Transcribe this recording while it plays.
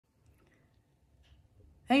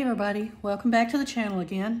Hey everybody, welcome back to the channel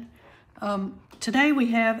again. Today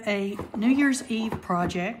we have a New Year's Eve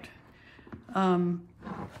project.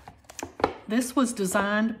 This was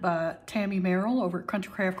designed by Tammy Merrill over at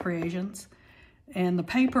Country Craft Creations, and the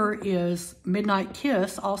paper is Midnight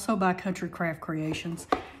Kiss, also by Country Craft Creations.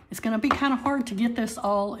 It's going to be kind of hard to get this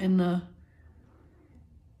all in the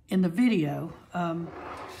video.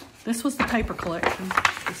 This was the paper collection.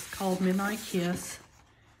 It's called Midnight Kiss.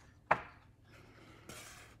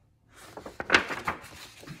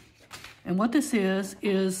 And what this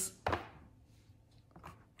is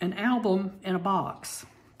an album in a box.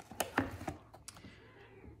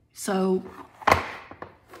 So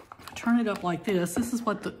turn it up like this. This is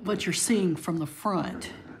what you're seeing from the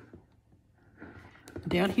front.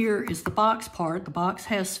 Down here is the box part. The box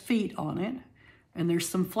has feet on it, and there's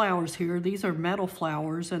some flowers here. These are metal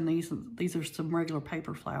flowers, and these are some regular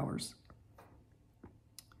paper flowers.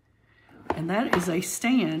 And that is a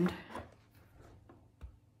stand.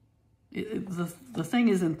 The thing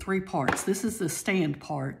is in three parts. This is the stand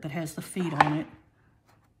part that has the feet on it.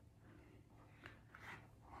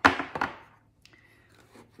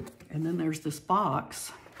 And then there's this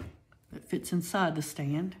box that fits inside the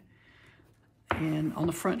stand. And on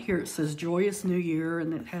the front here it says Joyous New Year,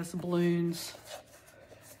 and it has the balloons.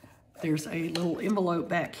 There's a little envelope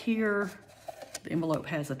back here. The envelope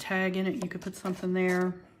has a tag in it. You could put something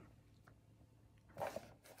there.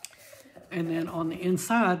 And then on the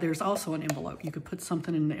inside, there's also an envelope. You could put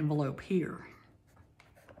something in the envelope here.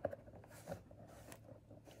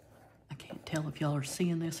 I can't tell if y'all are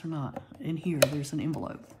seeing this or not. In here, there's an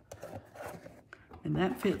envelope. And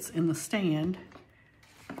that fits in the stand.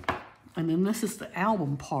 And then this is the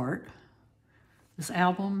album part. This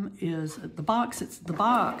album is, the box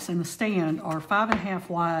and the stand are 5.5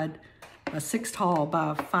 wide by 6 tall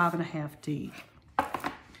by 5.5 deep.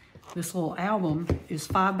 This little album is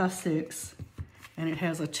 5 by 6, and it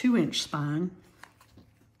has a 2-inch spine.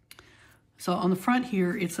 So on the front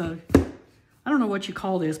here, it's I don't know what you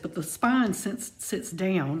call this, but the spine sits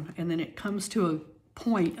down, and then it comes to a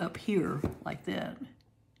point up here like that.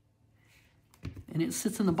 And it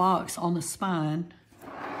sits in the box on the spine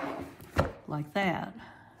like that.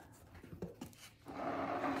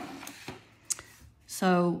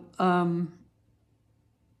 So,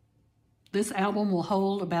 this album will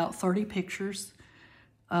hold about 30 pictures.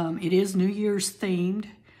 It is New Year's themed,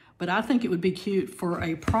 but I think it would be cute for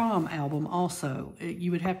a prom album also.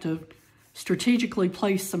 You would have to strategically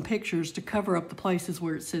place some pictures to cover up the places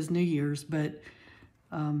where it says New Year's, but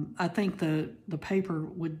I think the paper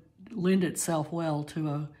would lend itself well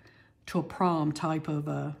to a prom type of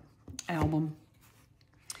album.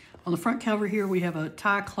 On the front cover here, we have a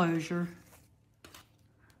tie closure.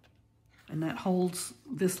 And that holds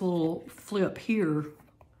this little flip here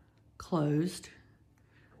closed.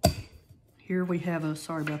 Here we have a,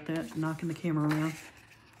 sorry about that, knocking the camera around.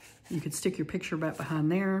 You could stick your picture back behind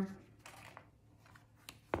there.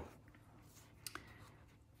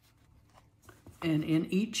 And in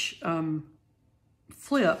each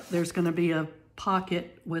flip, there's going to be a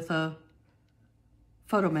pocket with a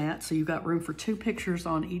photo mat. So you've got room for 2 pictures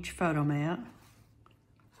on each photo mat.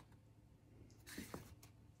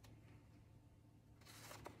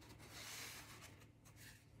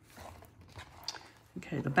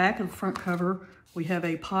 Okay, the back of the front cover, we have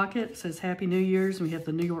a pocket, says Happy New Year's. We have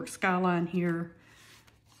the New York skyline here.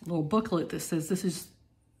 A little booklet that says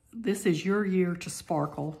this is your year to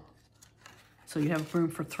sparkle. So you have room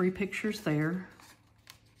for 3 pictures there.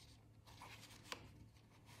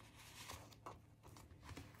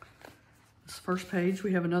 This first page,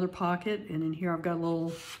 we have another pocket, and in here I've got a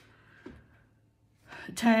little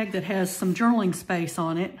tag that has some journaling space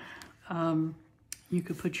on it. You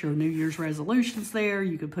could put your New Year's resolutions there.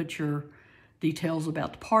 You could put your details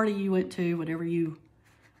about the party you went to, whatever you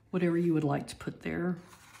would like to put there.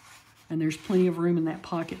 And there's plenty of room in that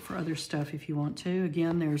pocket for other stuff if you want to.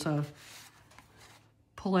 Again, there's a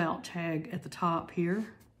pull-out tag at the top here.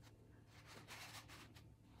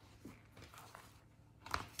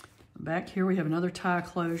 Back here we have another tie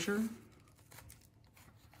closure.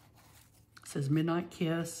 It says Midnight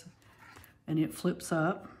Kiss, and it flips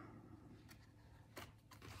up.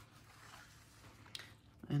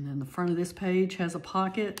 And then the front of this page has a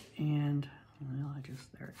pocket, and well,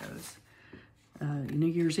 there it goes. New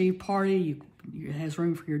Year's Eve party, it has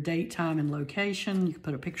room for your date, time, and location. You can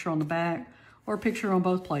put a picture on the back or a picture on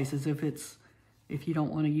both places if you don't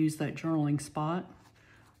want to use that journaling spot.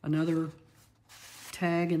 Another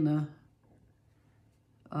tag in the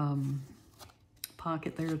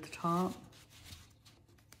pocket there at the top.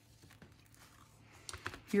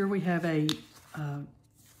 Here we have a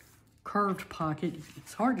curved pocket.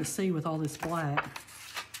 It's hard to see with all this black.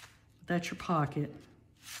 But that's your pocket.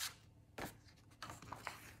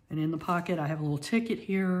 And in the pocket, I have a little ticket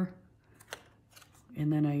here,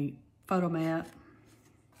 and then a photo mat.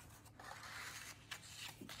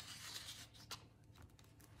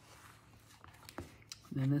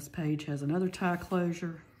 And then this page has another tie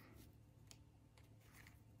closure.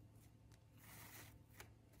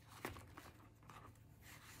 It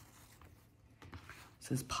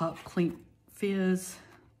says Pop Clean Fizz.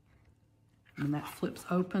 And that flips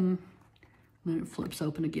open. And then it flips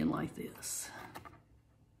open again like this.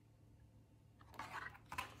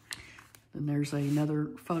 Then there's another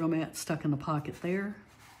photo mat stuck in the pocket there.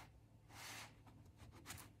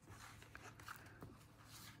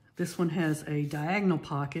 This one has a diagonal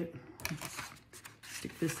pocket.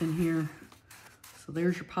 Stick this in here. So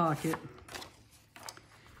there's your pocket.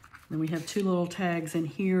 Then we have two little tags in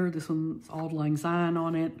here. This one's Auld Lang Syne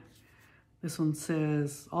on it. This one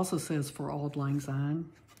also says for Auld Lang Syne.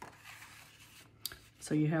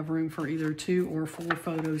 So you have room for either 2 or 4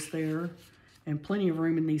 photos there, and plenty of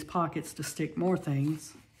room in these pockets to stick more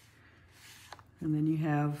things. And then you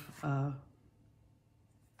have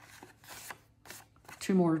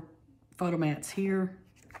 2 more photo mats here.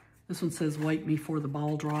 This one says "Wake Me for the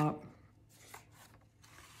Ball Drop."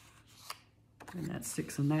 And that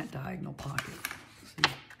sticks in that diagonal pocket.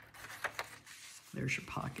 See? There's your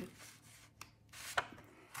pocket.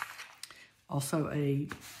 Also a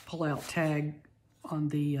pull-out tag on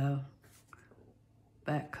the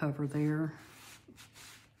back cover there.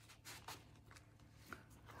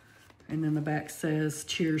 And then the back says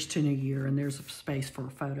 "Cheers to New Year," and there's a space for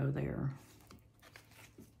a photo there.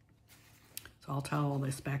 So I'll tie all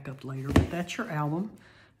this back up later, but that's your album.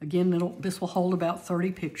 Again, this will hold about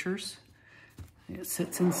 30 pictures. It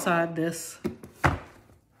sits inside this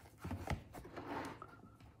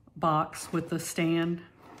box with the stand.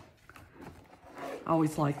 I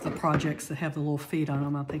always like the projects that have the little feet on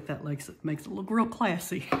them. I think that makes it look real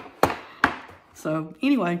classy. So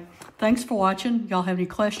anyway, thanks for watching. Y'all have any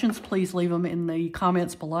questions, please leave them in the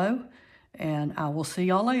comments below, and I will see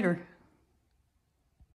y'all later.